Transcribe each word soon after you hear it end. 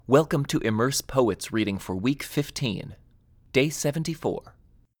Welcome to Immerse Poets reading for week 15, day 74.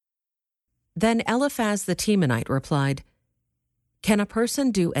 Then Eliphaz the Temanite replied, "Can a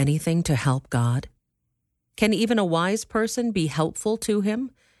person do anything to help God? Can even a wise person be helpful to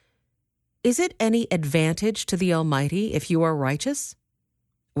him? Is it any advantage to the Almighty if you are righteous?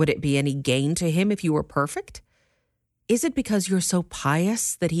 Would it be any gain to him if you were perfect? Is it because you're so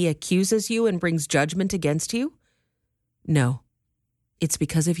pious that he accuses you and brings judgment against you? No, it's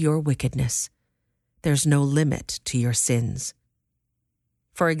because of your wickedness. There's no limit to your sins.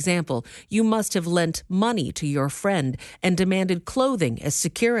 For example, you must have lent money to your friend and demanded clothing as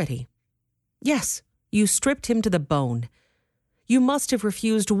security. Yes, you stripped him to the bone. You must have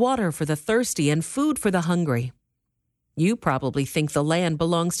refused water for the thirsty and food for the hungry. You probably think the land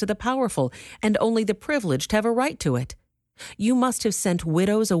belongs to the powerful and only the privileged have a right to it. You must have sent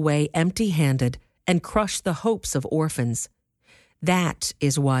widows away empty-handed and crushed the hopes of orphans. That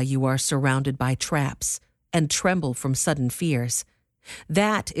is why you are surrounded by traps and tremble from sudden fears.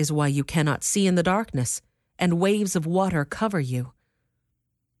 That is why you cannot see in the darkness, and waves of water cover you.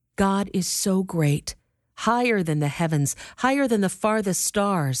 God is so great, higher than the heavens, higher than the farthest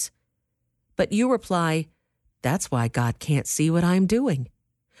stars. But you reply, that's why God can't see what I'm doing.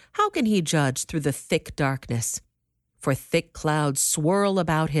 How can he judge through the thick darkness? For thick clouds swirl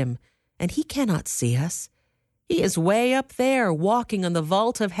about him, and he cannot see us. He is way up there, walking on the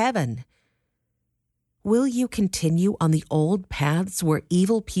vault of heaven. Will you continue on the old paths where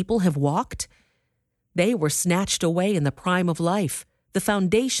evil people have walked? They were snatched away in the prime of life, the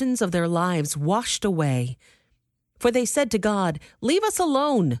foundations of their lives washed away. For they said to God, "Leave us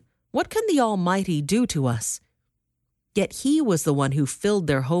alone. What can the Almighty do to us?" Yet he was the one who filled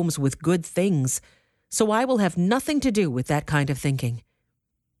their homes with good things, so I will have nothing to do with that kind of thinking.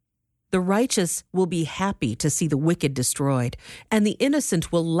 The righteous will be happy to see the wicked destroyed, and the innocent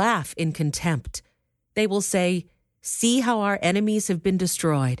will laugh in contempt. They will say, "See how our enemies have been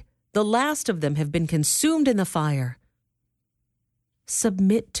destroyed. The last of them have been consumed in the fire."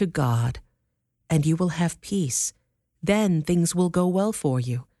 Submit to God, and you will have peace. Then things will go well for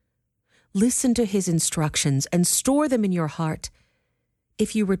you. Listen to his instructions and store them in your heart.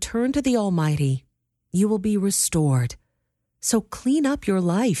 If you return to the Almighty, you will be restored. So clean up your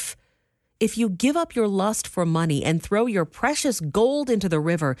life. If you give up your lust for money and throw your precious gold into the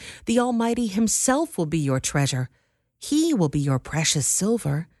river, the Almighty himself will be your treasure. He will be your precious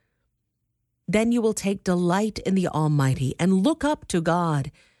silver. Then you will take delight in the Almighty and look up to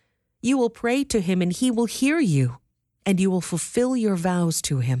God. You will pray to him and he will hear you, and you will fulfill your vows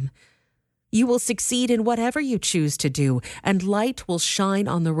to him. You will succeed in whatever you choose to do, and light will shine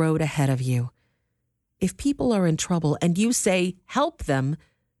on the road ahead of you. If people are in trouble and you say, "Help them,"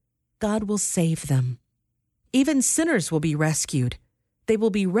 God will save them. Even sinners will be rescued. They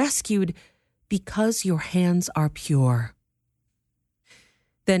will be rescued because your hands are pure.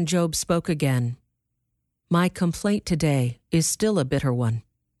 Then Job spoke again. My complaint today is still a bitter one,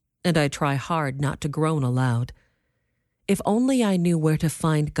 and I try hard not to groan aloud. If only I knew where to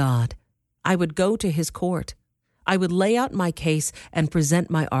find God, I would go to his court. I would lay out my case and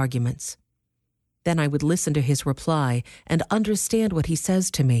present my arguments. Then I would listen to his reply and understand what he says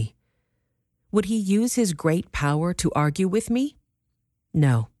to me. Would he use his great power to argue with me?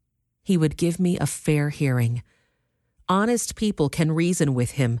 No, he would give me a fair hearing. Honest people can reason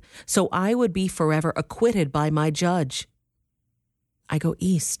with him, so I would be forever acquitted by my judge. I go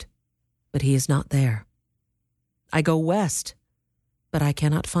east, but he is not there. I go west, but I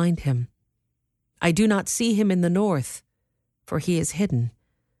cannot find him. I do not see him in the north, for he is hidden.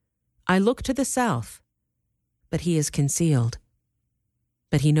 I look to the south, but he is concealed.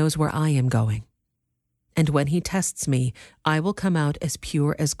 But he knows where I am going. And when he tests me, I will come out as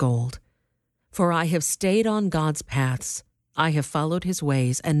pure as gold. For I have stayed on God's paths. I have followed his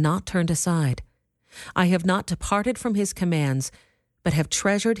ways and not turned aside. I have not departed from his commands, but have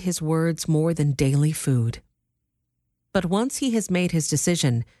treasured his words more than daily food. But once he has made his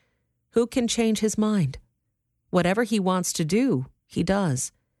decision, who can change his mind? Whatever he wants to do, he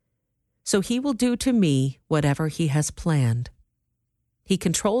does. So he will do to me whatever he has planned. He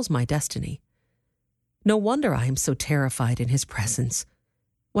controls my destiny. No wonder I am so terrified in his presence.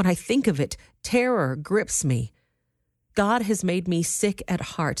 When I think of it, terror grips me. God has made me sick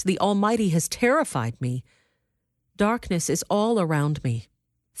at heart. The Almighty has terrified me. Darkness is all around me.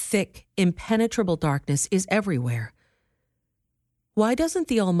 Thick, impenetrable darkness is everywhere. Why doesn't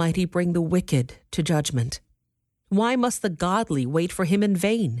the Almighty bring the wicked to judgment? Why must the godly wait for him in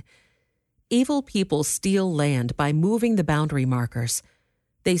vain? Evil people steal land by moving the boundary markers.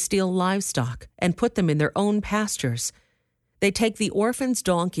 They steal livestock and put them in their own pastures. They take the orphan's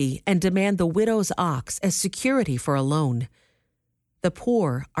donkey and demand the widow's ox as security for a loan. The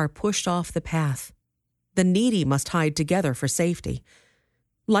poor are pushed off the path. The needy must hide together for safety.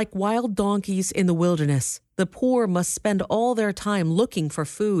 Like wild donkeys in the wilderness, the poor must spend all their time looking for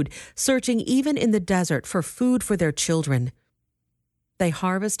food, searching even in the desert for food for their children. They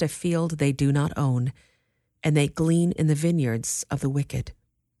harvest a field they do not own, and they glean in the vineyards of the wicked.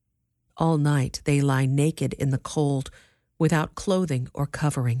 All night they lie naked in the cold, without clothing or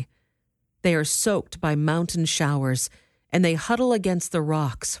covering. They are soaked by mountain showers, and they huddle against the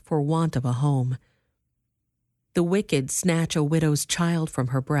rocks for want of a home. The wicked snatch a widow's child from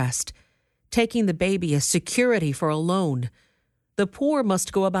her breast, taking the baby as security for a loan. The poor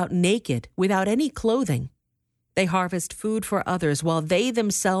must go about naked, without any clothing. They harvest food for others while they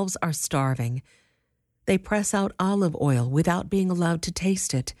themselves are starving. They press out olive oil without being allowed to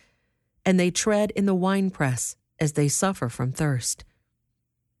taste it, and they tread in the winepress as they suffer from thirst.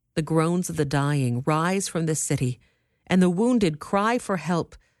 The groans of the dying rise from the city, and the wounded cry for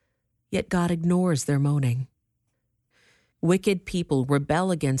help, yet God ignores their moaning. Wicked people rebel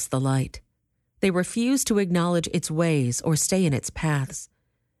against the light. They refuse to acknowledge its ways or stay in its paths.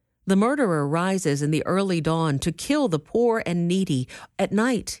 The murderer rises in the early dawn to kill the poor and needy. At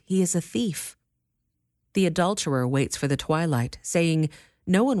night, he is a thief. The adulterer waits for the twilight, saying,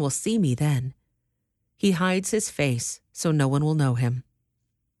 "No one will see me then." He hides his face so no one will know him.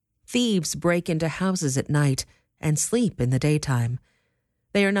 Thieves break into houses at night and sleep in the daytime.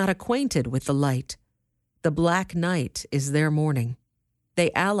 They are not acquainted with the light. The black night is their morning.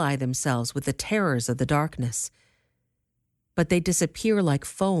 They ally themselves with the terrors of the darkness. But they disappear like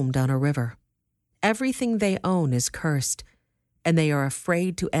foam down a river. Everything they own is cursed, and they are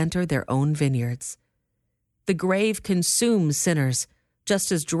afraid to enter their own vineyards. The grave consumes sinners,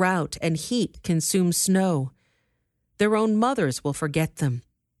 just as drought and heat consume snow. Their own mothers will forget them.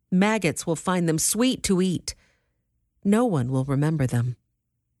 Maggots will find them sweet to eat. No one will remember them.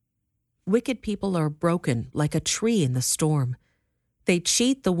 Wicked people are broken like a tree in the storm. They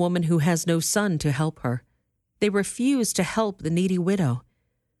cheat the woman who has no son to help her. They refuse to help the needy widow.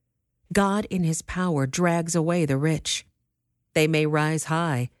 God in his power drags away the rich. They may rise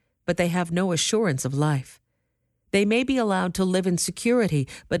high, but they have no assurance of life. They may be allowed to live in security,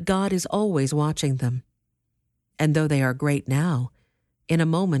 but God is always watching them. And though they are great now, in a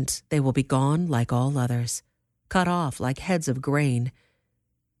moment they will be gone like all others, cut off like heads of grain.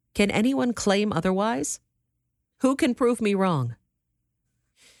 Can anyone claim otherwise? Who can prove me wrong?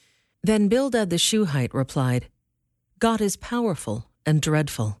 Then Bildad the Shuhite replied, God is powerful and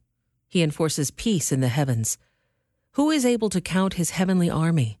dreadful. He enforces peace in the heavens. Who is able to count his heavenly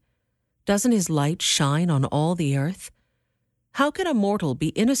army? Doesn't his light shine on all the earth? How can a mortal be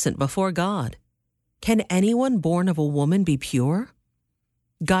innocent before God? Can anyone born of a woman be pure?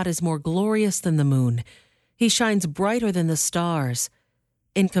 God is more glorious than the moon. He shines brighter than the stars.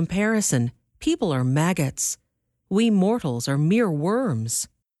 In comparison, people are maggots. We mortals are mere worms.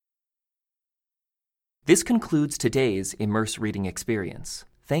 This concludes today's Immerse Reading Experience.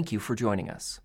 Thank you for joining us.